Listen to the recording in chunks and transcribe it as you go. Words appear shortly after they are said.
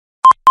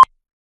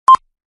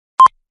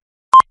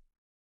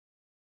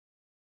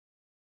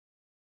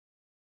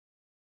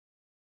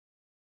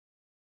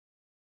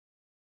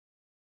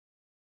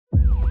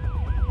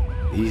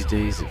These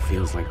days, it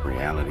feels like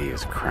reality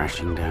is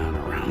crashing down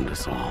around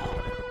us all.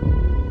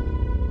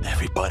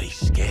 Everybody's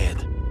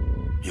scared.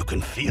 You can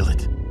feel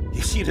it.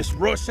 You see this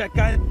Rorschach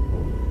guy?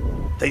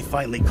 They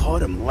finally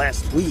caught him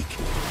last week.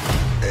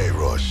 Hey,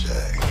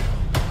 Rorschach.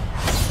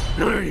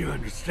 None of you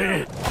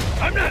understand.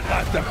 I'm not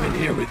locked up in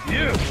here with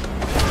you.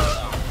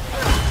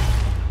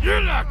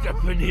 You're locked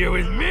up in here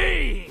with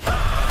me!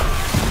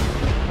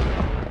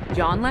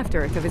 John left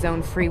Earth of his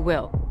own free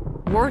will.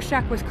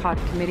 Rorschach was caught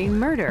committing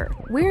murder.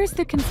 Where's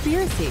the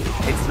conspiracy?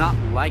 It's not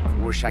like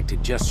Rorschach to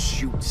just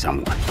shoot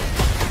someone.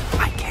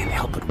 I can't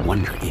help but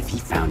wonder if he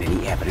found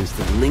any evidence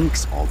that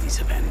links all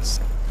these events.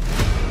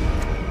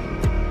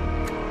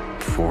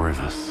 4 of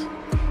us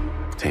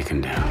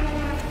taken down.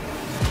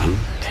 I'm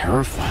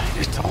terrified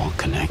it's all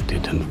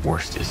connected and the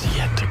worst is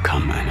yet to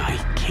come and I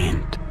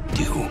can't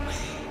do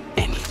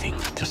anything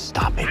to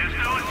stop it.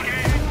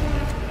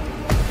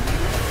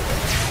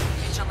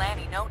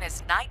 Vigilante known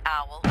as Night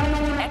Owl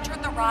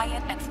entered the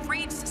riot and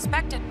freed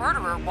suspected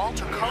murderer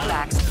Walter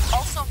Kovacs,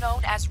 also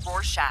known as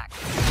Rorschach.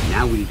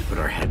 Now we need to put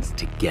our heads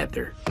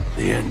together.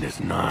 The end is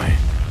nigh.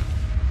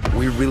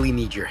 We really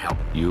need your help.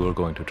 You are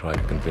going to try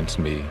to convince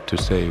me to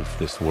save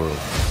this world.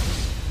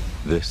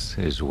 This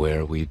is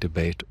where we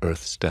debate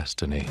Earth's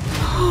destiny.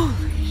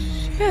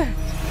 Holy shit.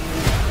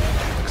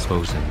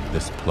 Exposing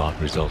this plot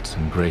results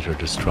in greater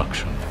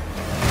destruction.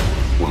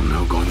 Well,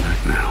 no going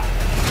back now.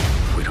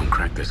 If we don't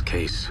crack this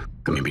case,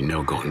 there may be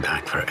no going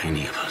back for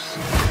any of us.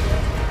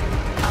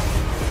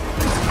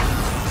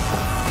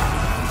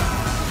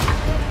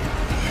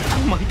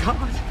 Oh my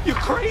God, you're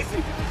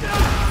crazy!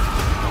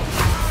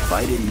 If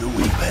I didn't know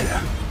any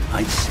better,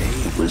 I'd say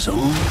it was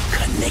all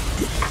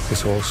connected.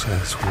 This all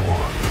says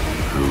war.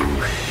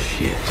 Oh,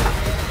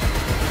 shit.